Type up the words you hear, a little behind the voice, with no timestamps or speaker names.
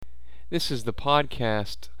This is the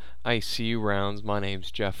podcast ICU Rounds. My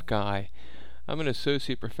name's Jeff Guy. I'm an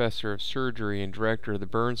associate professor of surgery and director of the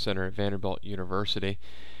Burn Center at Vanderbilt University.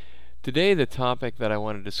 Today, the topic that I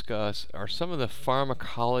want to discuss are some of the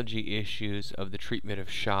pharmacology issues of the treatment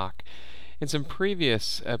of shock. In some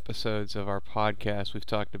previous episodes of our podcast, we've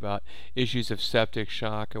talked about issues of septic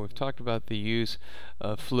shock, and we've talked about the use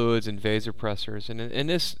of fluids and vasopressors. And in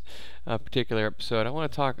this particular episode, I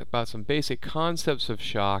want to talk about some basic concepts of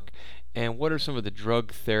shock and what are some of the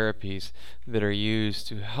drug therapies that are used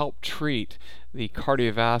to help treat the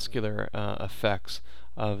cardiovascular effects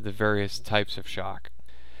of the various types of shock.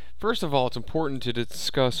 First of all, it's important to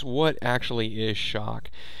discuss what actually is shock.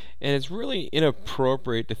 And it's really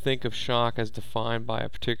inappropriate to think of shock as defined by a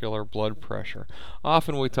particular blood pressure.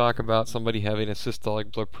 Often we talk about somebody having a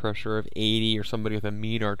systolic blood pressure of 80 or somebody with a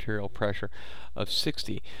mean arterial pressure of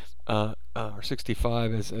 60 or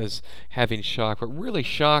 65 as having shock. But really,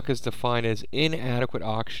 shock is defined as inadequate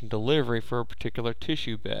oxygen delivery for a particular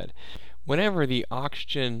tissue bed. Whenever the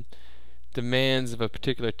oxygen demands of a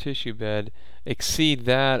particular tissue bed exceed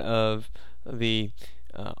that of the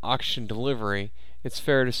oxygen delivery, it's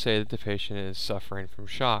fair to say that the patient is suffering from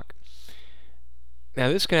shock. Now,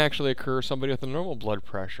 this can actually occur in somebody with a normal blood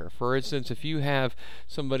pressure. For instance, if you have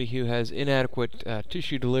somebody who has inadequate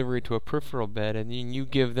tissue delivery to a peripheral bed and then you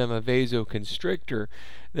give them a vasoconstrictor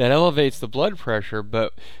that elevates the blood pressure,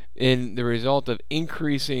 but in the result of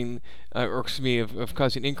increasing, of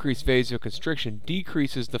causing increased vasoconstriction,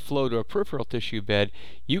 decreases the flow to a peripheral tissue bed,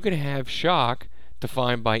 you can have shock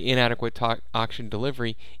defined by inadequate oxygen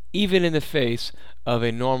delivery, even in the face of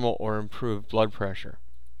a normal or improved blood pressure.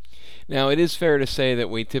 Now, it is fair to say that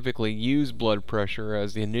we typically use blood pressure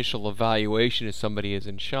as the initial evaluation if somebody is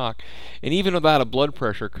in shock. And even without a blood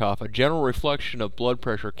pressure cuff, a general reflection of blood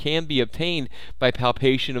pressure can be obtained by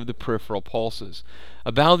palpation of the peripheral pulses.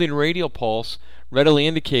 A bounding radial pulse readily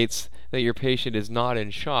indicates that your patient is not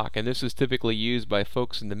in shock, and this is typically used by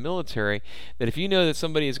folks in the military, that if you know that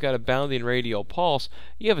somebody has got a bounding radial pulse,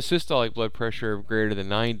 you have a systolic blood pressure of greater than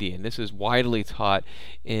 90, and this is widely taught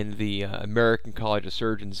in the American College of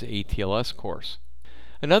Surgeons ATLS course.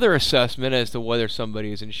 Another assessment as to whether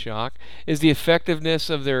somebody is in shock is the effectiveness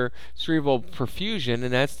of their cerebral perfusion,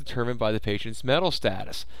 and that's determined by the patient's mental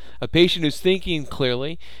status. A patient who's thinking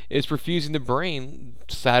clearly is perfusing the brain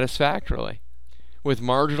satisfactorily. With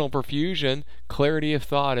marginal perfusion, clarity of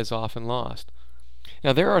thought is often lost.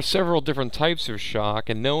 Now, there are several different types of shock,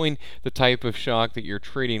 and knowing the type of shock that you're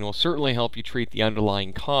treating will certainly help you treat the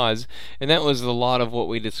underlying cause, and that was a lot of what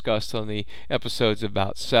we discussed on the episodes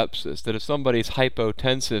about sepsis, that if somebody's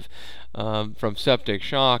hypotensive from septic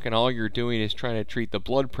shock and all you're doing is trying to treat the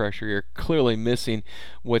blood pressure, you're clearly missing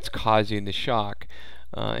what's causing the shock.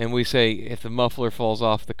 And we say if the muffler falls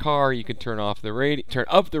off the car, you can turn up the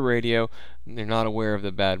radio, and they're not aware of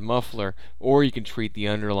the bad muffler, or you can treat the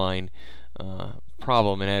underlying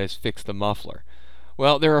problem, and that is fix the muffler.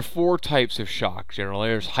 Well, there are four types of shock generally.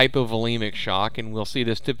 There's hypovolemic shock, and we'll see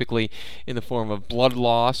this typically in the form of blood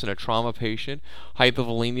loss in a trauma patient,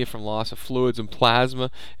 hypovolemia from loss of fluids and plasma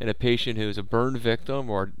in a patient who is a burn victim,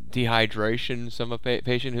 or dehydration,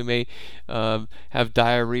 patient who may have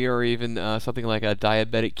diarrhea or even something like a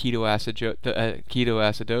diabetic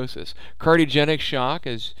ketoacidosis. Cardiogenic shock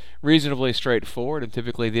is reasonably straightforward, and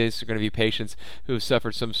typically these are going to be patients who have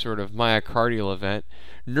suffered some sort of myocardial event.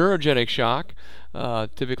 Neurogenic shock,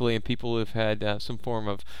 typically in people who have had some form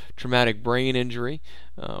of traumatic brain injury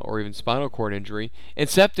or even spinal cord injury, and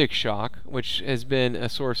septic shock, which has been a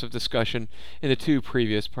source of discussion in the two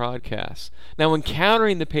previous podcasts. Now,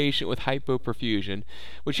 encountering the patient with hypoperfusion,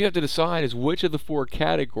 what you have to decide is which of the four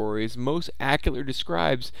categories most accurately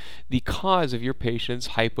describes the cause of your patient's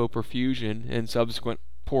hypoperfusion and subsequent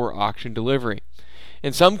poor oxygen delivery.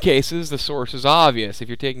 In some cases, the source is obvious. If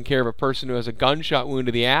you're taking care of a person who has a gunshot wound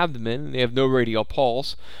to the abdomen and they have no radial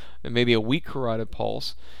pulse, and maybe a weak carotid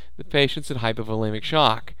pulse, the patient's in hypovolemic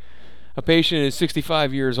shock. A patient is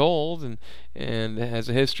 65 years old and has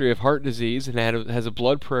a history of heart disease and has a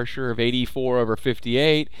blood pressure of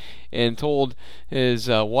 84/58 and told his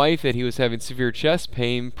wife that he was having severe chest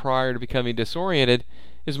pain prior to becoming disoriented,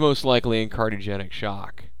 is most likely in cardiogenic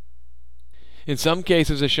shock. In some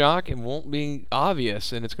cases, a shock, it won't be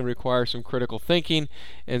obvious, and it's going to require some critical thinking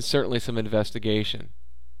and certainly some investigation.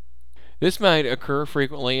 This might occur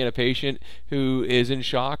frequently in a patient who is in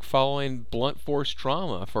shock following blunt force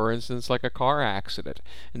trauma, for instance, like a car accident.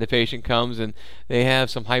 And the patient comes and they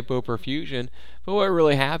have some hypoperfusion, but what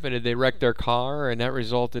really happened is they wrecked their car and that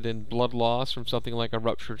resulted in blood loss from something like a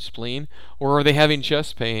ruptured spleen, or are they having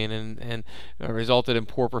chest pain and resulted in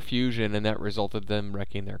poor perfusion and that resulted in them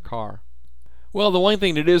wrecking their car. Well, the one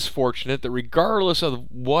thing that is fortunate that regardless of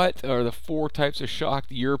what are the four types of shock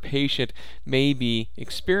that your patient may be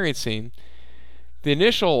experiencing, the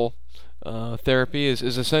initial therapy is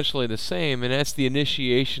essentially the same, and that's the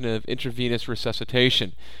initiation of intravenous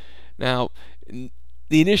resuscitation. Now,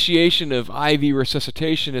 the initiation of IV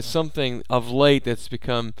resuscitation is something of late that's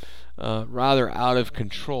become rather out of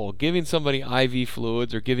control. Giving somebody IV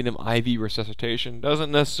fluids or giving them IV resuscitation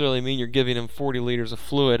doesn't necessarily mean you're giving them 40 liters of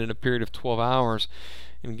fluid in a period of 12 hours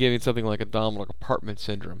and giving something like abdominal compartment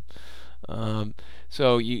syndrome.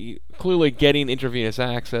 So you clearly getting intravenous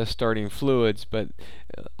access, starting fluids, but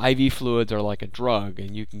IV fluids are like a drug,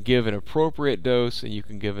 and you can give an appropriate dose and you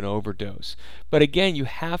can give an overdose. But again, you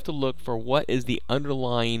have to look for what is the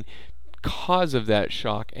underlying cause of that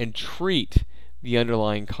shock and treat the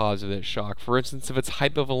underlying cause of that shock. For instance, if it's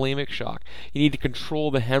hypovolemic shock, you need to control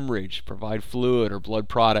the hemorrhage, provide fluid or blood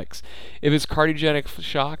products. If it's cardiogenic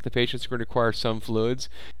shock, the patient's going to require some fluids,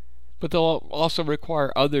 but they'll also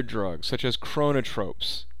require other drugs, such as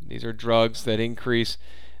chronotropes. These are drugs that increase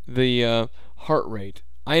the heart rate.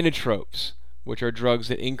 Inotropes, which are drugs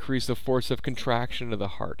that increase the force of contraction of the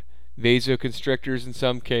heart. Vasoconstrictors in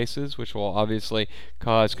some cases, which will obviously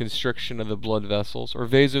cause constriction of the blood vessels, or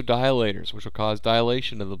vasodilators, which will cause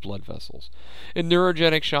dilation of the blood vessels. In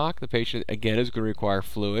neurogenic shock, the patient again is going to require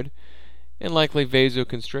fluid, and likely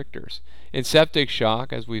vasoconstrictors. In septic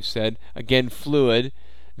shock, as we've said, again fluid,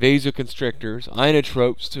 vasoconstrictors,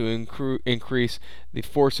 inotropes to increase the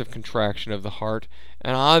force of contraction of the heart,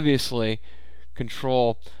 and obviously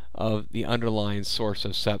control of the underlying source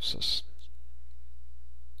of sepsis.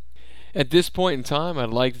 At this point in time, I'd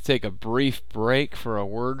like to take a brief break for a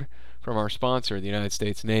word from our sponsor, the United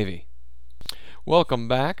States Navy. Welcome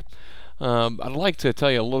back. I'd like to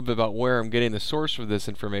tell you a little bit about where I'm getting the source for this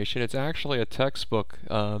information. It's actually a textbook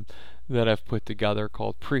that I've put together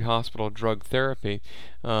called Pre-Hospital Drug Therapy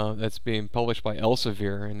that's being published by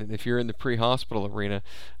Elsevier. And if you're in the pre-hospital arena,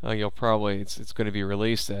 you'll probably, it's going to be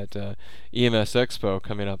released at EMS Expo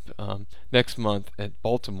coming up next month at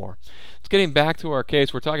Baltimore. It's getting back to our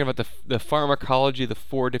case. We're talking about the pharmacology, the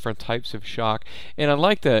four different types of shock. And I'd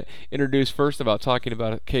like to introduce first about talking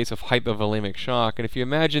about a case of hypovolemic shock. And if you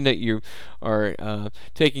imagine that you are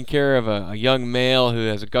taking care of a young male who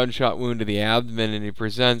has a gunshot wound to the abdomen and he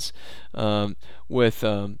presents with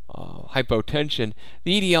hypotension,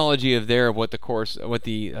 the etiology of what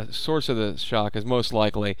the source of the shock is most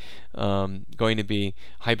likely going to be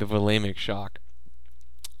hypovolemic shock.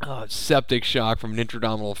 Septic shock from an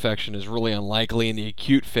intraabdominal infection is really unlikely in the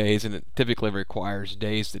acute phase, and it typically requires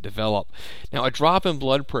days to develop. Now, a drop in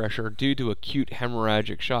blood pressure due to acute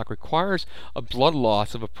hemorrhagic shock requires a blood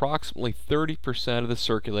loss of approximately 30% of the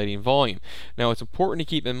circulating volume. Now, what's important to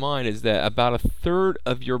keep in mind is that about a third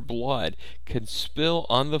of your blood can spill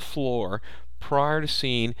on the floor prior to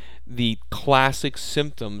seeing the classic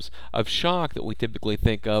symptoms of shock that we typically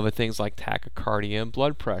think of things like tachycardia and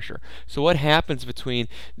blood pressure. So what happens between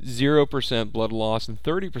 0% blood loss and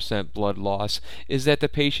 30% blood loss is that the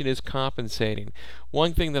patient is compensating.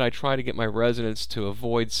 One thing that I try to get my residents to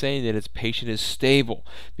avoid saying that is patient is stable,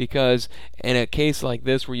 because in a case like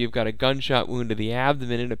this where you've got a gunshot wound to the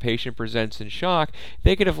abdomen and a patient presents in shock,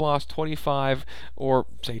 they could have lost 25 or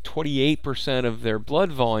say 28% of their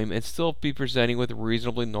blood volume and still be presenting with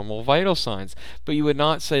reasonably normal vital signs. But you would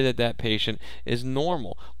not say that that patient is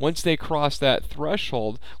normal. Once they cross that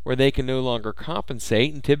threshold where they can no longer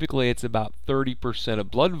compensate, and typically it's about 30%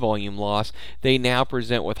 of blood volume loss, they now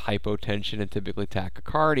present with hypotension and typically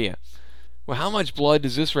tachycardia. Well, how much blood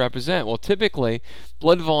does this represent? Well, typically,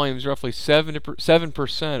 blood volume is roughly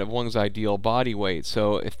 7% of one's ideal body weight.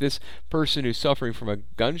 So if this person who's suffering from a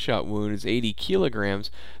gunshot wound is 80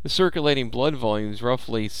 kilograms, the circulating blood volume is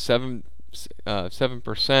roughly 7%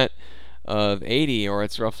 of 80, or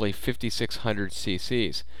it's roughly 5,600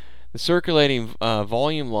 cc's. The circulating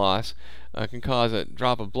volume loss can cause a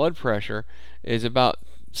drop of blood pressure is about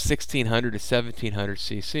 1,600 to 1,700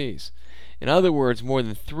 cc's. In other words, more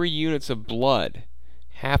than 3 units of blood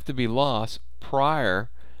have to be lost prior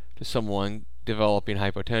to someone developing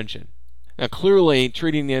hypotension. Now, clearly,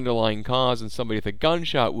 treating the underlying cause in somebody with a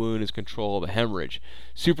gunshot wound is control of the hemorrhage.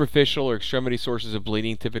 Superficial or extremity sources of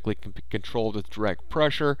bleeding typically can be controlled with direct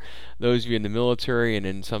pressure. Those of you in the military and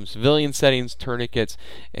in some civilian settings, tourniquets,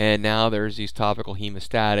 and now there's these topical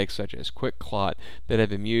hemostatics such as Quick Clot that have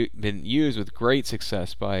been used with great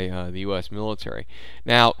success by the U.S. military.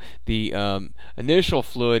 Now, the initial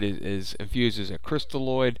fluid is infused as a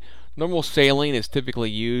crystalloid. Normal saline is typically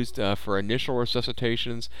used for initial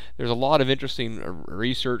resuscitations. There's a lot of interesting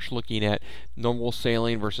research looking at normal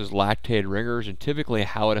saline versus lactated ringers and typically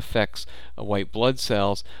how it affects white blood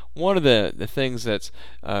cells. One of the things that's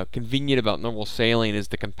convenient about normal saline is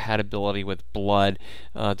the compatibility with blood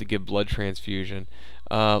to give blood transfusion.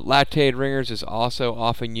 Lactated ringers is also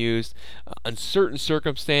often used in certain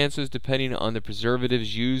circumstances depending on the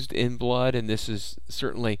preservatives used in blood, and this is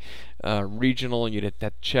certainly regional, and you'd have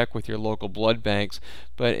to check with your local blood banks.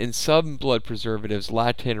 But in some blood preservatives,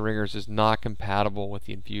 lactated ringers is not compatible with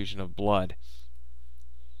the infusion of blood.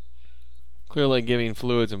 Clearly, giving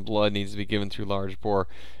fluids and blood needs to be given through large bore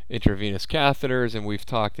intravenous catheters, and we've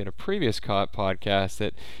talked in a previous podcast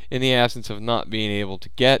that in the absence of not being able to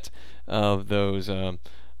get those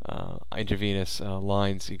intravenous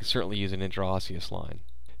lines, you can certainly use an intraosseous line.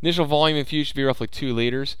 Initial volume infused should be roughly 2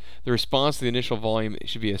 liters. The response to the initial volume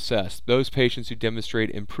should be assessed. Those patients who demonstrate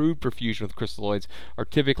improved perfusion with crystalloids are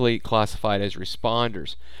typically classified as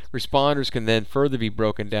responders. Responders can then further be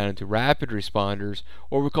broken down into rapid responders,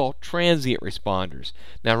 or what we call transient responders.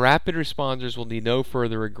 Now, rapid responders will need no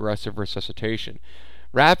further aggressive resuscitation.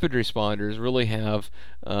 Rapid responders really have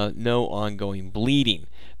no ongoing bleeding.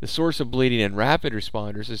 The source of bleeding in rapid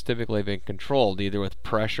responders has typically been controlled either with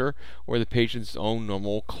pressure or the patient's own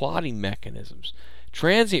normal clotting mechanisms.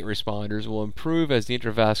 Transient responders will improve as the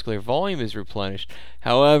intravascular volume is replenished.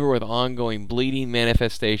 However, with ongoing bleeding,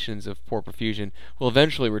 manifestations of poor perfusion will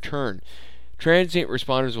eventually return. Transient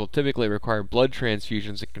responders will typically require blood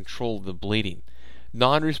transfusions to control the bleeding.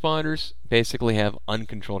 Non-responders basically have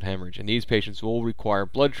uncontrolled hemorrhage, and these patients will require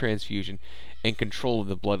blood transfusion and control of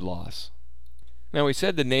the blood loss. Now, we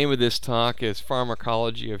said the name of this talk is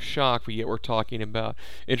Pharmacology of Shock, but yet we're talking about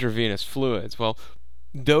intravenous fluids. Well,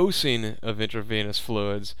 dosing of intravenous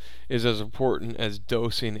fluids is as important as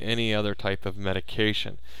dosing any other type of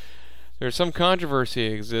medication. There's some controversy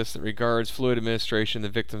exists that regards fluid administration to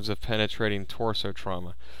victims of penetrating torso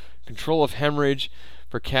trauma. Control of hemorrhage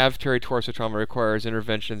for cavitary torso trauma requires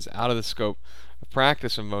interventions out of the scope of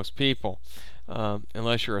practice of most people,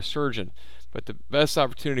 unless you're a surgeon. But the best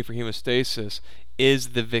opportunity for hemostasis is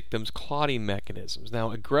the victim's clotting mechanisms.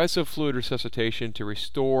 Now, aggressive fluid resuscitation to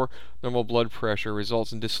restore normal blood pressure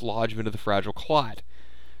results in dislodgement of the fragile clot.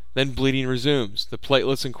 Then bleeding resumes. The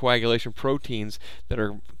platelets and coagulation proteins that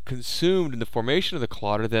are consumed in the formation of the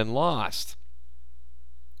clot are then lost.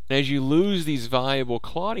 And as you lose these valuable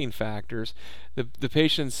clotting factors, the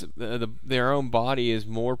patient's their own body is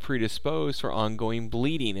more predisposed for ongoing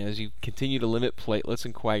bleeding as you continue to limit platelets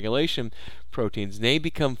and coagulation proteins. They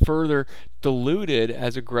become further diluted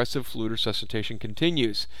as aggressive fluid resuscitation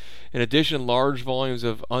continues. In addition, large volumes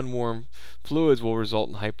of unwarm fluids will result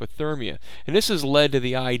in hypothermia. And this has led to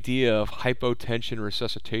the idea of hypotension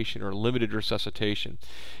resuscitation or limited resuscitation.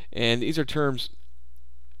 And these are terms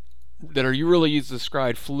that are really used to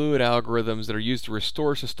describe fluid algorithms that are used to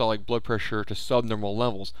restore systolic blood pressure to subnormal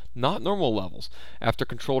levels, not normal levels. After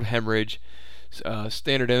controlled hemorrhage,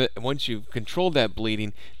 once you've controlled that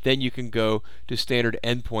bleeding, then you can go to standard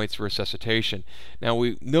endpoints for resuscitation. Now,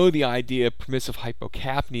 we know the idea of permissive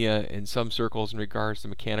hypocapnia in some circles in regards to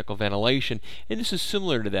mechanical ventilation, and this is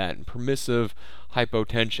similar to that in permissive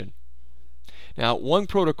hypotension. Now, one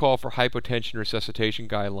protocol for hypotension resuscitation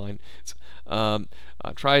guideline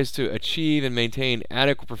tries to achieve and maintain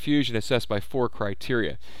adequate perfusion assessed by 4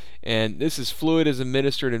 criteria. And this is fluid is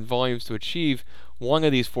administered in volumes to achieve one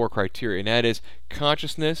of these 4 criteria, and that is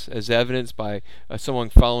consciousness as evidenced by someone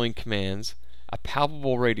following commands, a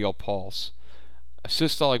palpable radial pulse, a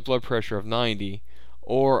systolic blood pressure of 90,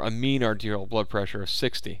 or a mean arterial blood pressure of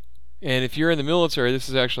 60. And if you're in the military, this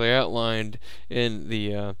is actually outlined in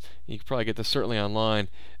the, you can probably get this certainly online,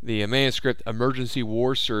 the manuscript Emergency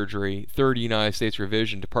War Surgery, 3rd United States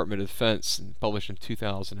Revision, Department of Defense, published in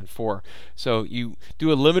 2004. So you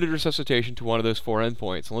do a limited resuscitation to one of those 4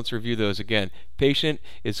 endpoints. And let's review those again. Patient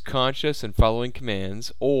is conscious and following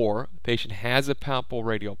commands, or patient has a palpable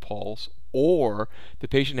radial pulse, or the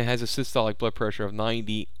patient has a systolic blood pressure of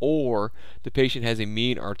 90, or the patient has a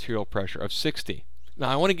mean arterial pressure of 60. Now,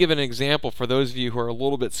 I want to give an example for those of you who are a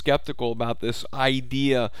little bit skeptical about this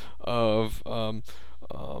idea of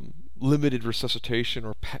limited resuscitation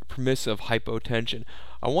or permissive hypotension.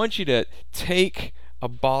 I want you to take a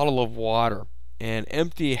bottle of water and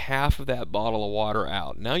empty half of that bottle of water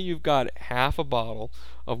out. Now you've got half a bottle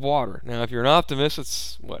of water. Now, if you're an optimist,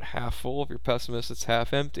 it's half full. If you're a pessimist, it's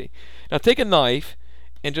half empty. Now, take a knife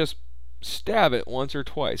and just stab it once or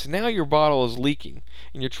twice. Now your bottle is leaking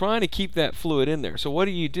and you're trying to keep that fluid in there. So what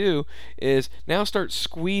do is now start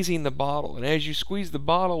squeezing the bottle. And as you squeeze the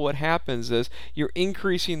bottle, what happens is you're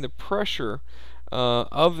increasing the pressure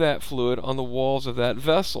of that fluid on the walls of that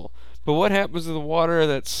vessel. But what happens to the water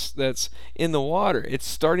that's in the water? It's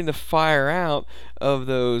starting to fire out of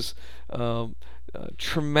those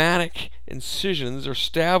traumatic incisions or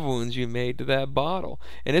stab wounds you made to that bottle.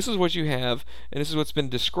 And this is what you have, and this is what's been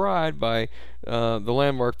described by the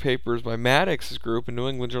landmark papers by Maddox's group in New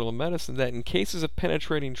England Journal of Medicine, that in cases of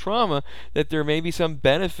penetrating trauma, that there may be some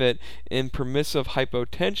benefit in permissive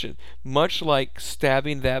hypotension, much like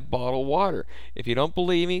stabbing that bottle of water. If you don't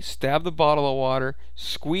believe me, stab the bottle of water,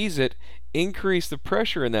 squeeze it, increase the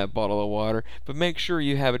pressure in that bottle of water, but make sure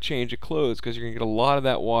you have a change of clothes, because you're going to get a lot of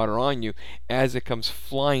that water on you as it comes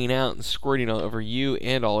flying out and squirting all over you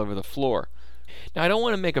and all over the floor. Now, I don't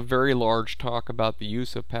want to make a very large talk about the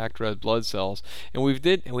use of packed red blood cells, and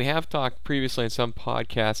we have talked previously in some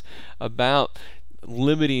podcasts about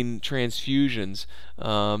limiting transfusions.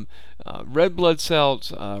 Red blood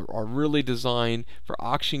cells are really designed for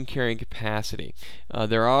oxygen carrying capacity.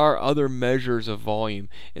 There are other measures of volume.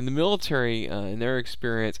 And the military, in their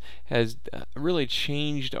experience, has really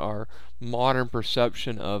changed our modern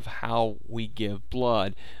perception of how we give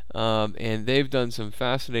blood. And they've done some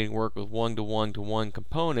fascinating work with one-to-one-to-one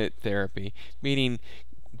component therapy, meaning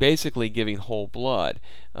basically giving whole blood.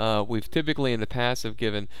 We've typically in the past have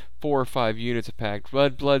given 4 or 5 units of packed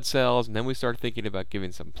red blood cells, and then we start thinking about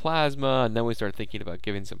giving some plasma, and then we start thinking about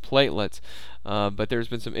giving some platelets. But there's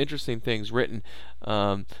been some interesting things written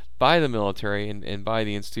by the military and by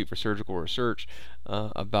the Institute for Surgical Research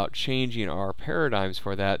about changing our paradigms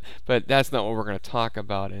for that, but that's not what we're going to talk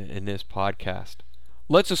about in this podcast.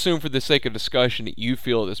 Let's assume for the sake of discussion that you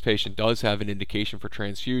feel that this patient does have an indication for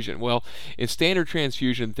transfusion. Well, in standard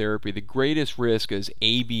transfusion therapy, the greatest risk is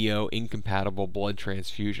ABO incompatible blood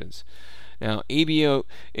transfusions. Now, ABO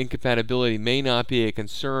incompatibility may not be a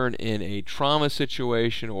concern in a trauma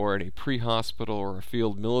situation or in a pre-hospital or a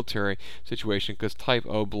field military situation, because type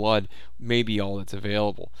O blood may be all that's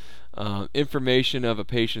available. Information of a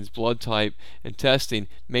patient's blood type and testing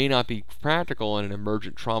may not be practical in an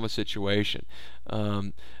emergent trauma situation.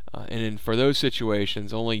 For those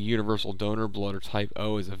situations, only universal donor blood or type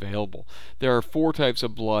O is available. There are 4 types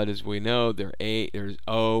of blood, as we know. There's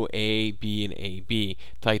O, A, B, and AB.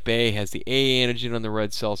 Type A has the A antigen on the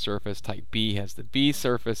red cell surface. Type B has the B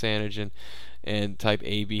surface antigen, and type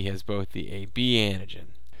AB has both the AB antigen.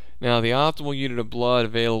 Now, the optimal unit of blood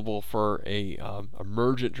available for a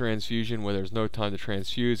emergent transfusion where there's no time to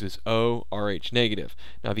transfuse is O, Rh negative.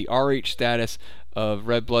 Now, the Rh status of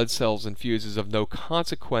red blood cells infused is of no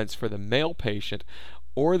consequence for the male patient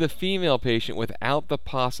or the female patient without the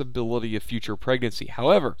possibility of future pregnancy.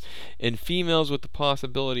 However, in females with the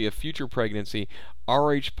possibility of future pregnancy,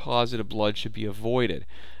 Rh positive blood should be avoided.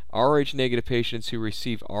 Rh negative patients who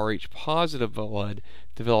receive Rh positive blood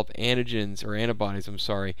develop antibodies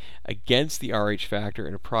against the Rh factor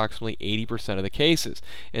in approximately 80% of the cases.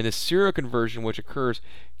 And the seroconversion which occurs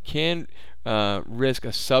can risk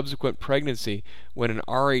a subsequent pregnancy when an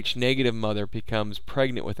Rh negative mother becomes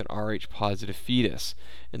pregnant with an Rh positive fetus.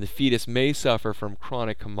 And the fetus may suffer from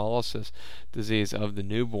chronic hemolysis disease of the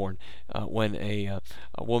newborn when a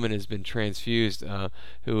woman has been transfused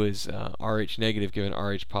who is Rh negative given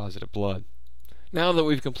Rh positive blood. Now that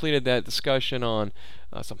we've completed that discussion on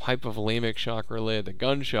some hypovolemic shock related to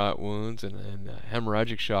gunshot wounds and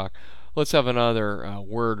hemorrhagic shock, let's have another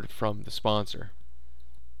word from the sponsor.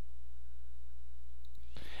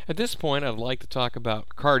 At this point, I'd like to talk about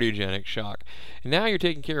cardiogenic shock. And now you're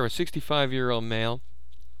taking care of a 65-year-old male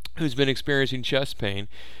who's been experiencing chest pain.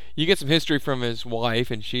 You get some history from his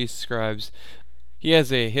wife, and she describes he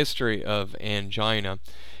has a history of angina,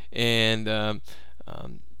 and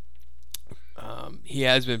he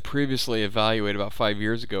has been previously evaluated about 5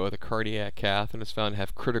 years ago with a cardiac cath and is found to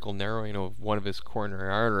have critical narrowing of one of his coronary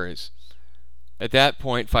arteries. At that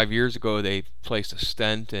point, 5 years ago, they placed a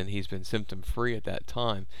stent, and he's been symptom-free at that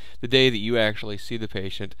time. The day that you actually see the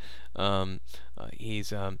patient,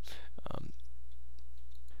 he's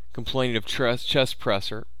complaining of chest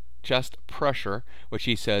pressure, which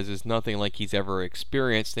he says is nothing like he's ever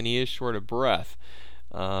experienced, and he is short of breath.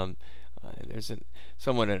 There's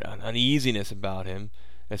somewhat an uneasiness about him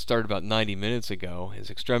that started about 90 minutes ago. His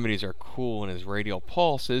extremities are cool, and his radial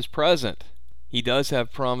pulse is present. He does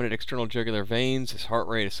have prominent external jugular veins. His heart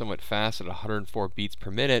rate is somewhat fast at 104 beats per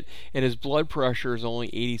minute, and his blood pressure is only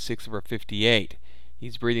 86/58.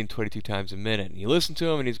 He's breathing 22 times a minute. And you listen to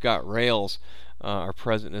him, and he's got rails are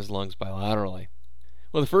present in his lungs bilaterally.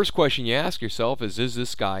 Well, the first question you ask yourself is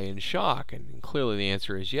this guy in shock? And clearly the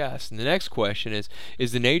answer is yes. And the next question is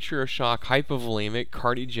the nature of shock hypovolemic,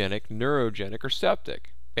 cardiogenic, neurogenic, or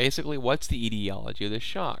septic? Basically, what's the etiology of this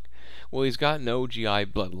shock? Well, he's got no GI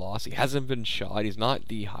blood loss. He hasn't been shot. He's not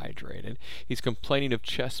dehydrated. He's complaining of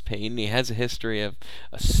chest pain. And he has a history of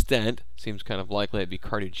a stent. Seems kind of likely to be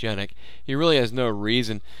cardiogenic. He really has no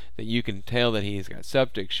reason that you can tell that he's got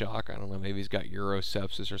septic shock. I don't know, maybe he's got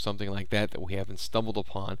urosepsis or something like that we haven't stumbled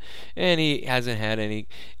upon. And he hasn't had any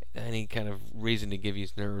kind of reason to give you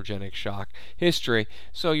neurogenic shock history,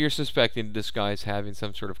 so you're suspecting this guy's having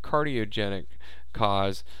some sort of cardiogenic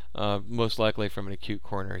cause, most likely from an acute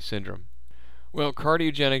coronary syndrome. Well,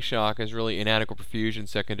 cardiogenic shock is really inadequate perfusion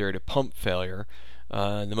secondary to pump failure,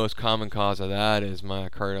 and the most common cause of that is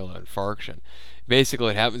myocardial infarction. Basically,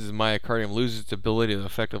 what happens is myocardium loses its ability to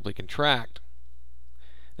effectively contract.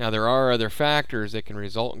 Now, there are other factors that can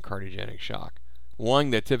result in cardiogenic shock. One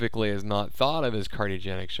that typically is not thought of as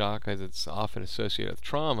cardiogenic shock, as it's often associated with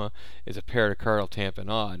trauma, is a pericardial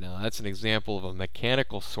tamponade. Now, that's an example of a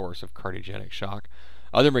mechanical source of cardiogenic shock.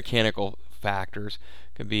 Other mechanical factors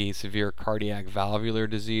can be severe cardiac valvular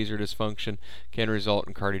disease or dysfunction, can result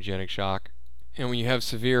in cardiogenic shock. And when you have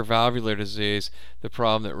severe valvular disease, the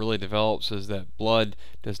problem that really develops is that blood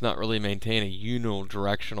does not really maintain a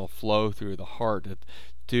unidirectional flow through the heart.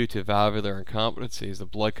 Due to valvular incompetencies, the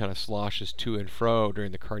blood kind of sloshes to and fro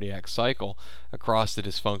during the cardiac cycle across the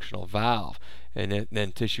dysfunctional valve, and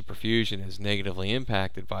then tissue perfusion is negatively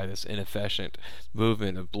impacted by this inefficient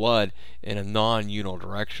movement of blood in a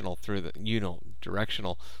non-unidirectional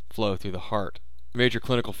flow through the heart. Major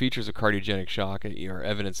clinical features of cardiogenic shock are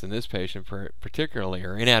evidenced in this patient particularly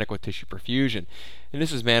are inadequate tissue perfusion, and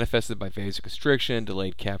this is manifested by vasoconstriction,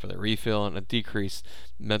 delayed capillary refill, and a decreased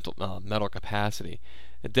metal capacity.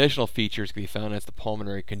 Additional features can be found as the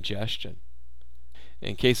pulmonary congestion.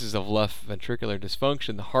 In cases of left ventricular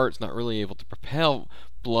dysfunction, the heart's not really able to propel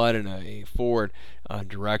blood in a forward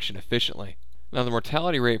direction efficiently. Now, the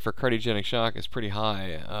mortality rate for cardiogenic shock is pretty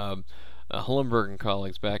high. Hullenberg and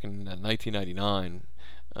colleagues back in 1999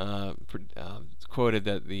 quoted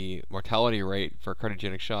that the mortality rate for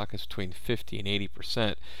cardiogenic shock is between 50 and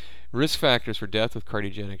 80%. Risk factors for death with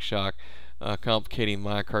cardiogenic shock complicating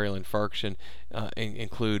myocardial infarction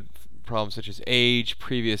include problems such as age,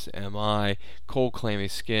 previous MI, cold clammy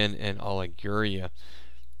skin, and oliguria.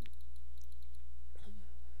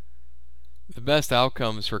 The best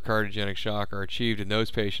outcomes for cardiogenic shock are achieved in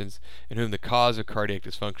those patients in whom the cause of cardiac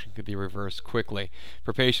dysfunction could be reversed quickly.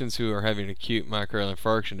 For patients who are having acute myocardial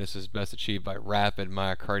infarction, this is best achieved by rapid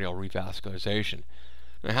myocardial revascularization.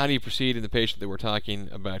 Now, how do you proceed in the patient that we're talking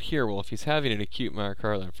about here? Well, if he's having an acute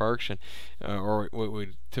myocardial infarction, or what we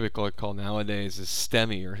typically call nowadays is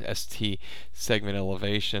STEMI, or ST segment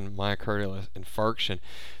elevation myocardial infarction,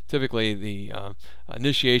 typically the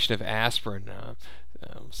initiation of aspirin,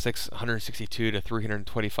 162 to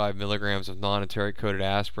 325 milligrams of non-enteric-coated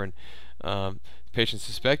aspirin, patient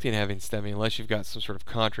suspecting having STEMI, unless you've got some sort of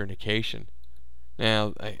contraindication.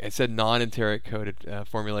 Now, I said non-enteric-coated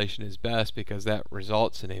formulation is best because that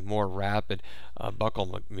results in a more rapid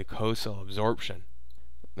buccal mucosal absorption.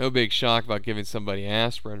 No big shock about giving somebody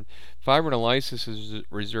aspirin. Fibrinolysis is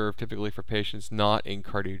reserved typically for patients not in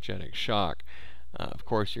cardiogenic shock. Of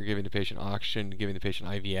course, you're giving the patient oxygen, giving the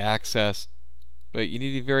patient IV access. But you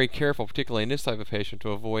need to be very careful, particularly in this type of patient,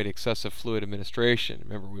 to avoid excessive fluid administration.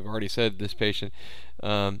 Remember, we've already said this patient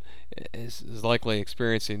is likely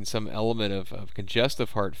experiencing some element of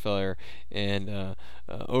congestive heart failure, and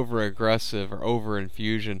over-aggressive or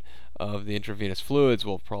over-infusion of the intravenous fluids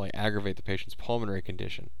will probably aggravate the patient's pulmonary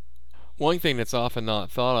condition. One thing that's often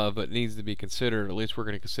not thought of but needs to be considered, or at least we're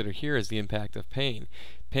going to consider here, is the impact of pain.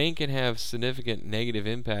 Pain can have significant negative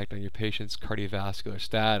impact on your patient's cardiovascular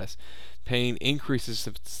status. Pain increases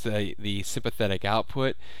the sympathetic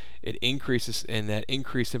output. It increases, and that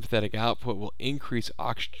increased sympathetic output will increase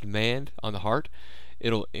oxygen demand on the heart.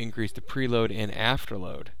 It'll increase the preload and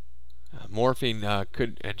afterload. Morphine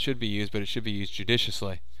could and should be used, but it should be used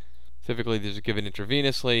judiciously. Typically, these are given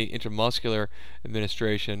intravenously. Intramuscular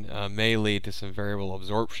administration may lead to some variable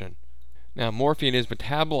absorption. Now, morphine is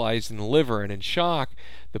metabolized in the liver, and in shock,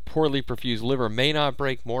 the poorly perfused liver may not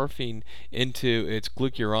break morphine into its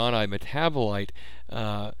glucuronide metabolite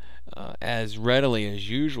as readily as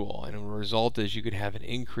usual, and the result is you could have an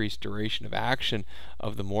increased duration of action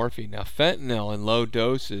of the morphine. Now, fentanyl in low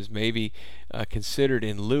doses may be considered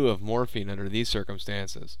in lieu of morphine under these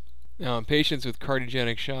circumstances. Now, in patients with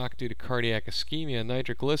cardiogenic shock due to cardiac ischemia,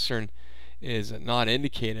 nitroglycerin is not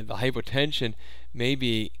indicated. The hypotension may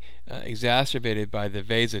be exacerbated by the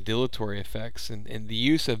vasodilatory effects, and the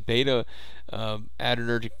use of beta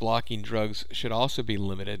adrenergic blocking drugs should also be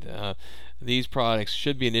limited. These products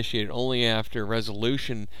should be initiated only after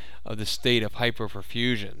resolution of the state of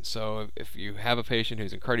hypoperfusion. So if you have a patient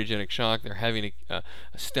who's in cardiogenic shock, they're having a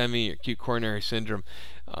STEMI, acute coronary syndrome,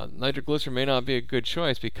 nitroglycerin may not be a good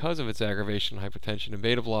choice because of its aggravation of hypertension, and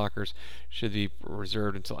beta blockers should be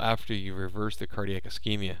reserved until after you reverse the cardiac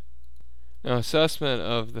ischemia. Now, assessment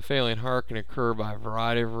of the failing heart can occur by a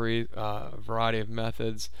variety of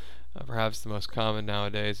methods. Perhaps the most common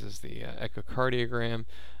nowadays is the echocardiogram.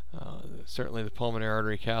 Certainly, the pulmonary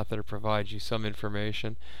artery catheter provides you some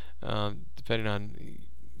information, depending on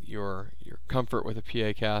your comfort with a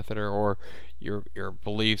PA catheter or your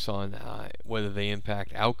beliefs on whether they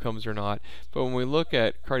impact outcomes or not. But when we look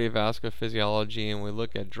at cardiovascular physiology and we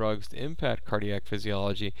look at drugs to impact cardiac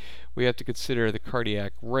physiology, we have to consider the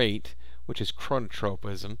cardiac rate, which is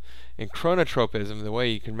chronotropism. And chronotropism, the way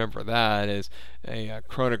you can remember that is a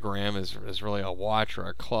chronogram is really a watch or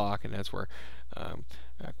a clock, and that's where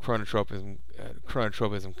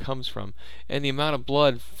chronotropism comes from. And the amount of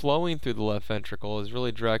blood flowing through the left ventricle is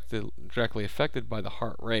really directly affected by the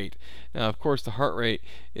heart rate. Now, of course, the heart rate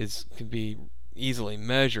can be easily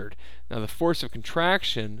measured. Now, the force of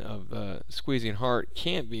contraction of the squeezing heart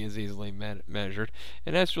can't be as easily measured,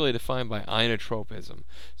 and that's really defined by inotropism.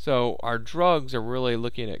 So our drugs are really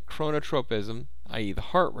looking at chronotropism, i.e. the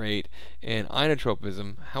heart rate, and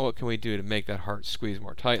inotropism, what can we do to make that heart squeeze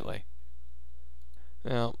more tightly.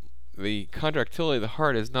 Now, the contractility of the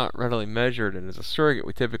heart is not readily measured, and as a surrogate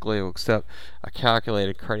we typically will accept a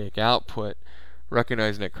calculated cardiac output,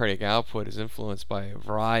 recognizing that cardiac output is influenced by a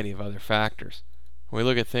variety of other factors. We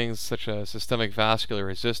look at things such as systemic vascular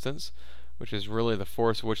resistance, which is really the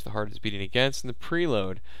force of which the heart is beating against, and the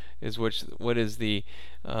preload is what is the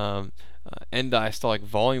end diastolic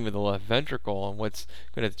volume of the left ventricle, and what's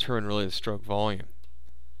going to determine really the stroke volume.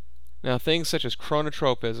 Now, things such as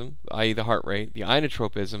chronotropism, i.e. the heart rate, the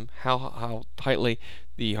inotropism, how tightly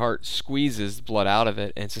the heart squeezes blood out of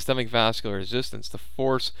it, and systemic vascular resistance, the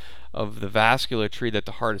force of the vascular that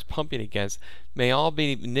the heart is pumping against, may all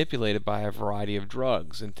be manipulated by a variety of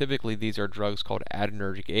drugs, and typically these are drugs called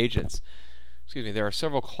adrenergic agents. There are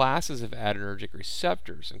several classes of adrenergic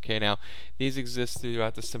receptors. Okay, now these exist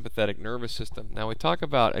throughout the sympathetic nervous system. Now, we talk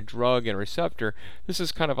about a drug and a receptor. This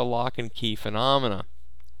is kind of a lock and key phenomena.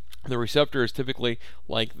 The receptor is typically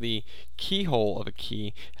like the keyhole of a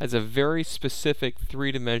key, has a very specific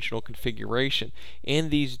three-dimensional configuration,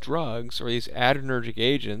 and these drugs or these adrenergic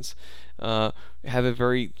agents have a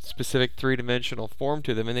very specific three-dimensional form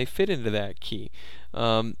to them, and they fit into that key.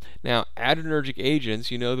 Now, adrenergic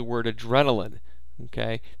agents, you know the word adrenaline.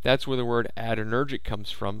 Okay, that's where the word adrenergic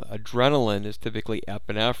comes from. Adrenaline is typically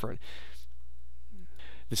epinephrine.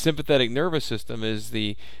 The sympathetic nervous system is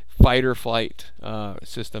the fight or flight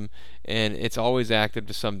system, and it's always active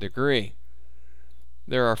to some degree.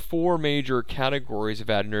 There are four major categories of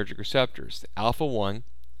adrenergic receptors: alpha 1,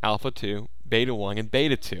 alpha 2, beta 1, and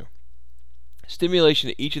beta 2.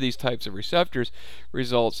 Stimulation of each of these types of receptors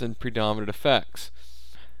results in predominant effects.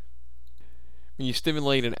 When you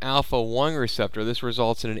stimulate an alpha 1 receptor, this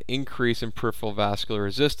results in an increase in peripheral vascular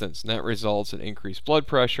resistance, and that results in increased blood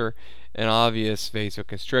pressure and obvious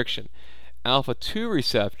vasoconstriction. Alpha 2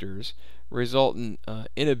 receptors result in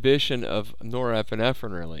inhibition of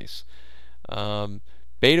norepinephrine release.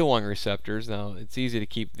 Beta 1 receptors, now it's easy to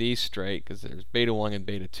keep these straight because there's beta 1 and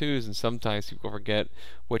beta 2s, and sometimes people forget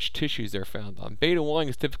which tissues they're found on. Beta 1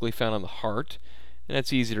 is typically found on the heart, and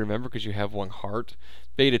that's easy to remember because you have one heart.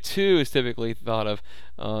 Beta 2 is typically thought of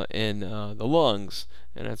in the lungs,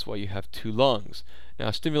 and that's why you have two lungs.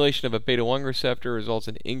 Now, stimulation of a beta 1 receptor results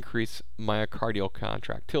in increased myocardial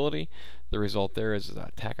contractility. The result there is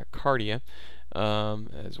tachycardia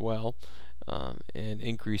as well, and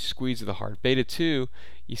increased squeeze of the heart. Beta 2,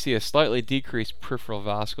 you see a slightly decreased peripheral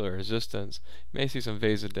vascular resistance. You may see some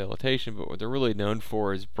vasodilatation, but what they're really known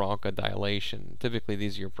for is bronchodilation. Typically,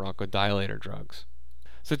 these are your bronchodilator drugs.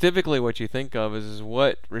 So typically what you think of is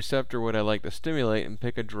what receptor would I like to stimulate, and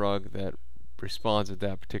pick a drug that responds at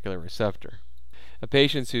that particular receptor. A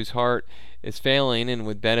patient whose heart is failing and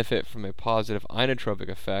would benefit from a positive inotropic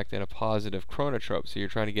effect and a positive chronotrope, so you're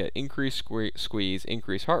trying to get increased squeeze,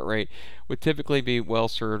 increased heart rate, would typically be well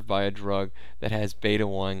served by a drug that has beta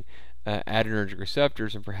 1 adrenergic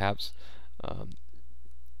receptors, and perhaps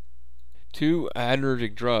two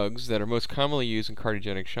adrenergic drugs that are most commonly used in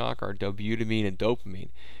cardiogenic shock are dobutamine and dopamine.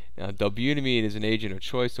 Now, dobutamine is an agent of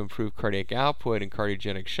choice to improve cardiac output in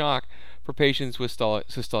cardiogenic shock for patients with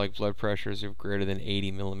systolic blood pressures of greater than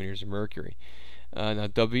 80 millimeters of mercury. Now,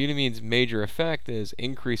 dobutamine's major effect is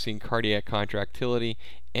increasing cardiac contractility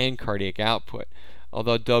and cardiac output.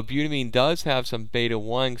 Although dobutamine does have some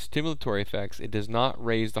beta-1 stimulatory effects, it does not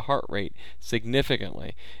raise the heart rate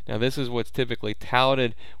significantly. Now, this is what's typically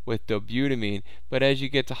touted with dobutamine, but as you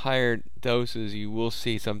get to higher doses, you will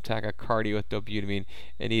see some tachycardia with dobutamine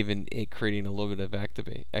and even it creating a little bit of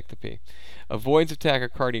ectopy. Avoidance of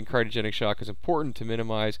tachycardia and cardiogenic shock is important to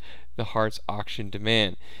minimize the heart's oxygen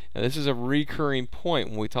demand. Now, this is a recurring point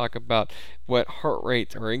when we talk about what heart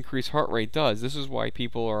rate or increased heart rate does. This is why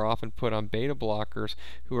people are often put on beta blockers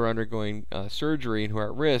who are undergoing surgery and who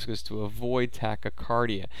are at risk, is to avoid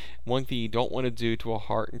tachycardia. One thing you don't want to do to a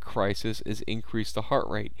heart in crisis is increase the heart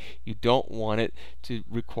rate. You don't want it to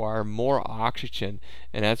require more oxygen,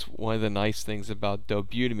 and that's one of the nice things about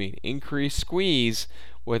dobutamine. Increase squeeze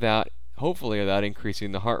hopefully without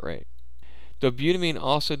increasing the heart rate. Dobutamine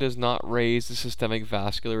also does not raise the systemic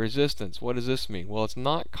vascular resistance. What does this mean? Well, it's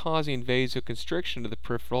not causing vasoconstriction to the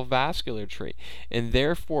peripheral vasculature, and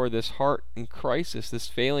therefore this heart in crisis, this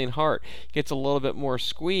failing heart, gets a little bit more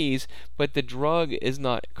squeeze, but the drug is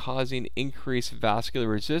not causing increased vascular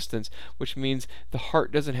resistance, which means the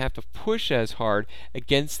heart doesn't have to push as hard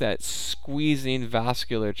against that squeezing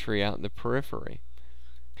vasculature out in the periphery.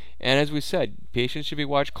 And as we said, patients should be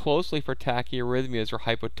watched closely for tachyarrhythmias or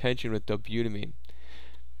hypotension with dobutamine.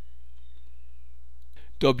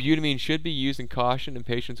 Dobutamine should be used in caution in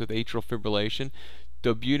patients with atrial fibrillation.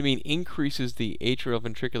 Dobutamine increases the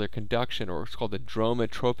atrioventricular conduction, or what's called the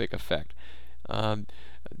dromotropic effect.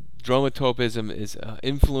 Dromotropism is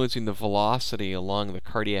influencing the velocity along the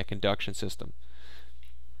cardiac conduction system.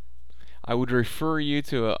 I would refer you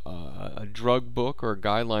to a drug book or a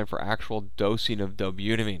guideline for actual dosing of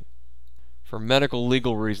dobutamine. For medical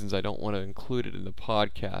legal reasons, I don't want to include it in the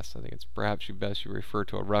podcast. I think it's perhaps best you refer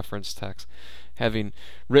to a reference text. Having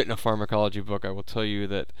written a pharmacology book, I will tell you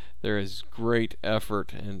that there is great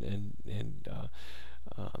effort and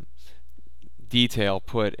detail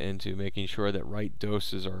put into making sure that right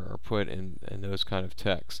doses are put in those kind of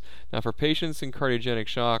texts. Now, for patients in cardiogenic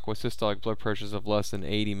shock with systolic blood pressures of less than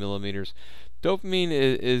 80 millimeters, dopamine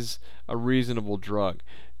is a reasonable drug.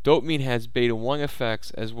 Dopamine has beta-1 effects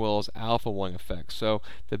as well as alpha-1 effects. So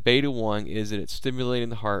the beta-1 is that it's stimulating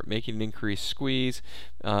the heart, making an increased squeeze.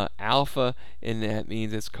 Alpha, and that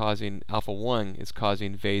means alpha-1 is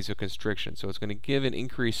causing vasoconstriction. So it's going to give an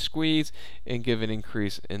increased squeeze and give an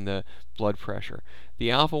increase in the blood pressure. The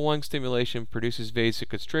alpha-1 stimulation produces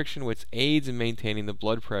vasoconstriction, which aids in maintaining the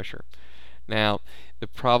blood pressure. Now, the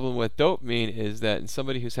problem with dopamine is that in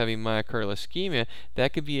somebody who's having myocardial ischemia,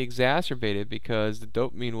 that could be exacerbated because the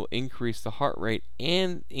dopamine will increase the heart rate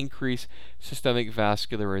and increase systemic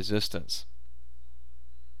vascular resistance.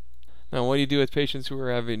 Now, what do you do with patients who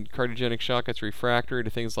are having cardiogenic shock that's refractory to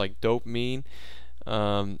things like dopamine?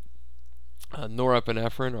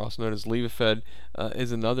 Norepinephrine, also known as Levophed,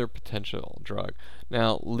 is another potential drug.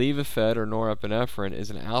 Now, Levophed or norepinephrine is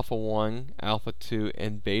an alpha-1, alpha-2,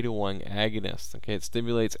 and beta-1 agonist. Okay, it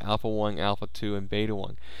stimulates alpha-1, alpha-2, and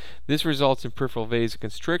beta-1. This results in peripheral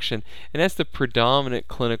vasoconstriction, and that's the predominant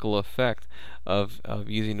clinical effect of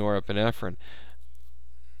using norepinephrine.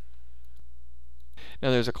 Now,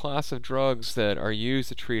 there's a class of drugs that are used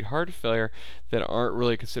to treat heart failure that aren't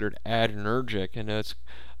really considered adrenergic, and it's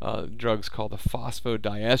drugs called the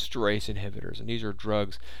phosphodiesterase inhibitors, and these are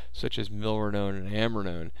drugs such as milrinone and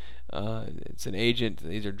amrinone. It's an agent.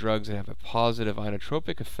 These are drugs that have a positive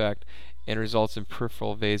inotropic effect and results in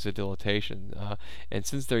peripheral vasodilatation. And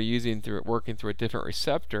since they're working through a different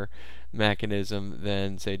receptor mechanism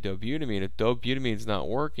than, say, dobutamine, if dobutamine is not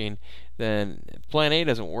working, then plan A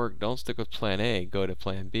doesn't work. Don't stick with plan A. Go to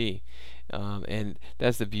plan B. And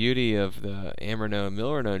that's the beauty of the amrinone and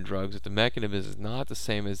milrinone drugs, that the mechanism is not the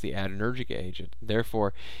same as the adrenergic agent.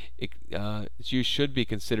 Therefore, its use should be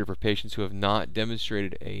considered for patients who have not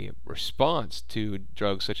demonstrated a response to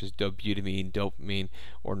drugs such as dobutamine, dopamine,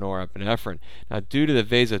 or norepinephrine. Now, due to the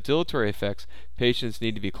vasodilatory effects, patients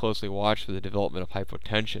need to be closely watched for the development of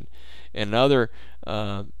hypotension. And another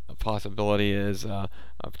possibility is,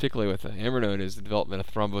 particularly with amrinone, is the development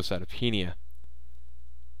of thrombocytopenia.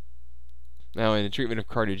 Now, in the treatment of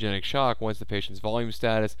cardiogenic shock, once the patient's volume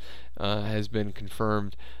status has been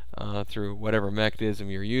confirmed through whatever mechanism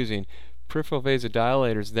you're using, peripheral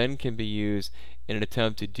vasodilators then can be used in an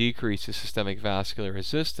attempt to decrease the systemic vascular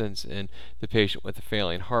resistance in the patient with a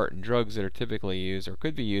failing heart. And drugs that are typically used or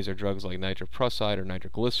could be used are drugs like nitroprusside or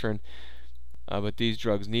nitroglycerin. But these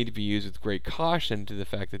drugs need to be used with great caution to the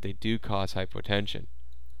fact that they do cause hypotension.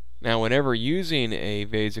 Now, whenever using a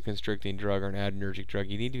vasoconstricting drug or an adrenergic drug,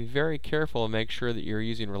 you need to be very careful and make sure that you're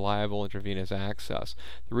using reliable intravenous access.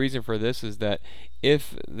 The reason for this is that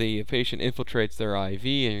if the patient infiltrates their IV and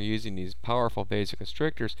you're using these powerful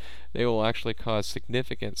vasoconstrictors, they will actually cause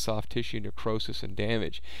significant soft tissue necrosis and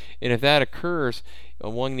damage. And if that occurs,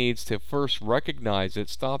 one needs to first recognize it,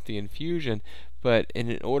 stop the infusion, but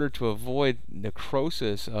in order to avoid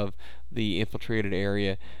necrosis of the infiltrated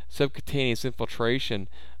area, subcutaneous infiltration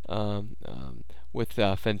with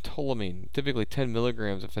phentolamine, typically 10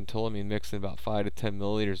 milligrams of phentolamine mixed in about 5 to 10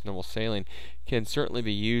 milliliters of normal saline, can certainly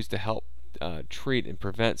be used to help treat and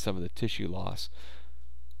prevent some of the tissue loss.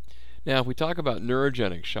 Now, if we talk about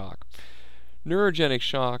neurogenic shock, neurogenic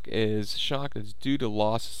shock is shock that's due to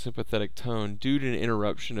loss of sympathetic tone due to an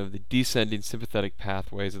interruption of the descending sympathetic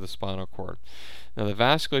pathways of the spinal cord. Now, the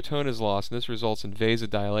vascular tone is lost, and this results in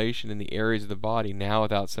vasodilation in the areas of the body now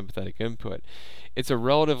without sympathetic input. It's a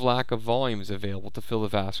relative lack of volumes available to fill the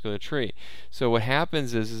vascular tree. So what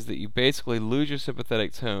happens is that you basically lose your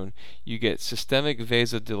sympathetic tone, you get systemic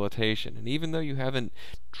vasodilatation, and even though you haven't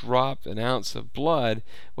dropped an ounce of blood,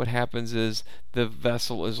 what happens is the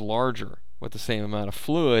vessel is larger with the same amount of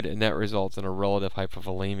fluid, and that results in a relative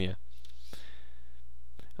hypovolemia.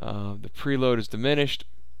 The preload is diminished,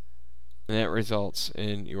 and that results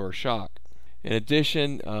in your shock. In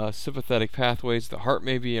addition, sympathetic pathways, the heart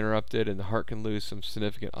may be interrupted, and the heart can lose some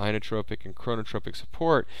significant inotropic and chronotropic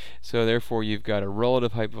support, so therefore you've got a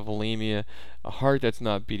relative hypovolemia, a heart that's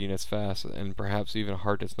not beating as fast, and perhaps even a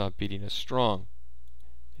heart that's not beating as strong.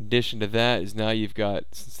 In addition to that is now you've got,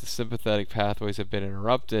 since the sympathetic pathways have been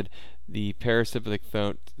interrupted, the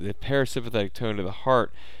parasympathetic tone of the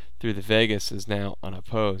heart through the vagus is now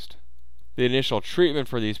unopposed. The initial treatment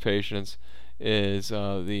for these patients is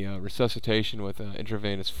the resuscitation with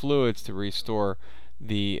intravenous fluids to restore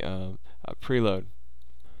the preload.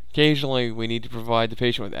 Occasionally, we need to provide the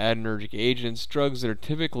patient with adrenergic agents. Drugs that are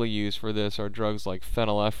typically used for this are drugs like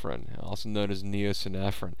phenylephrine, also known as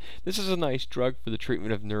neosynephrine. This is a nice drug for the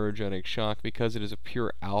treatment of neurogenic shock because it is a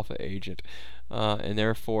pure alpha agent. And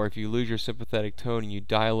therefore, if you lose your sympathetic tone and you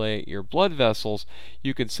dilate your blood vessels,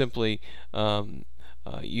 you can simply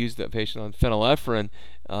use the patient on phenylephrine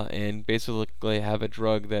and basically have a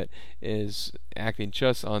drug that is acting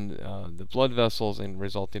just on the blood vessels and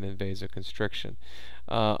resulting in vasoconstriction.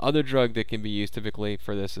 Other drug that can be used typically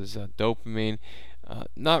for this is dopamine.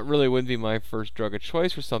 Not really wouldn't be my first drug of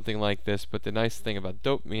choice for something like this, but the nice thing about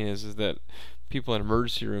dopamine is that people in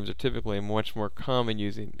emergency rooms are typically much more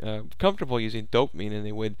comfortable using dopamine than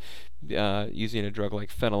they would using a drug like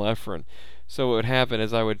phenylephrine. So what would happen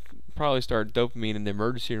is I would probably start dopamine in the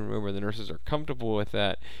emergency room where the nurses are comfortable with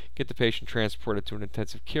that, get the patient transported to an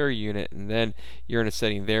intensive care unit, and then you're in a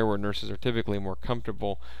setting there where nurses are typically more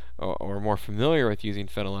comfortable or more familiar with using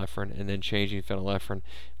phenylephrine, and then changing phenylephrine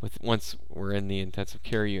once we're in the intensive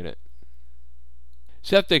care unit.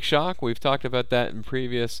 Septic shock, we've talked about that in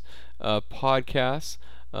previous podcasts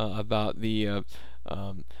about the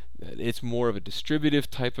it's more of a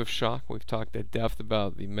distributive type of shock. We've talked at depth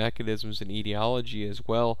about the mechanisms and etiology as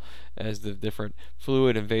well as the different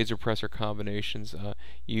fluid and vasopressor combinations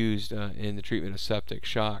used in the treatment of septic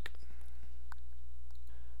shock.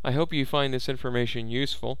 I hope you find this information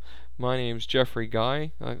useful. My name is Jeffrey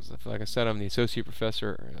Guy. Like I said, I'm the associate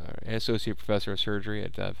professor of surgery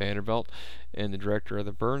at Vanderbilt and the director of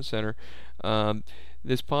the Burn Center.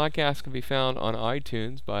 This podcast can be found on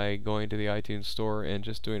iTunes by going to the iTunes store and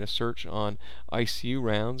just doing a search on ICU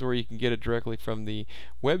rounds, or you can get it directly from the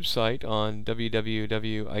website on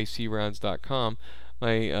www.icrounds.com.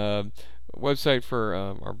 My website for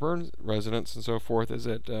our burn residents and so forth is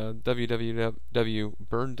at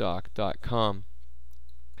www.burndoc.com.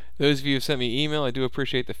 Those of you who sent me email, I do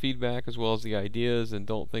appreciate the feedback as well as the ideas, and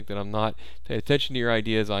don't think that I'm not paying attention to your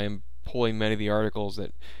ideas. I am pulling many of the articles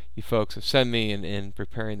that you folks have sent me and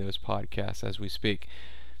preparing those podcasts as we speak.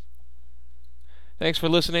 Thanks for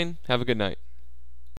listening. Have a good night.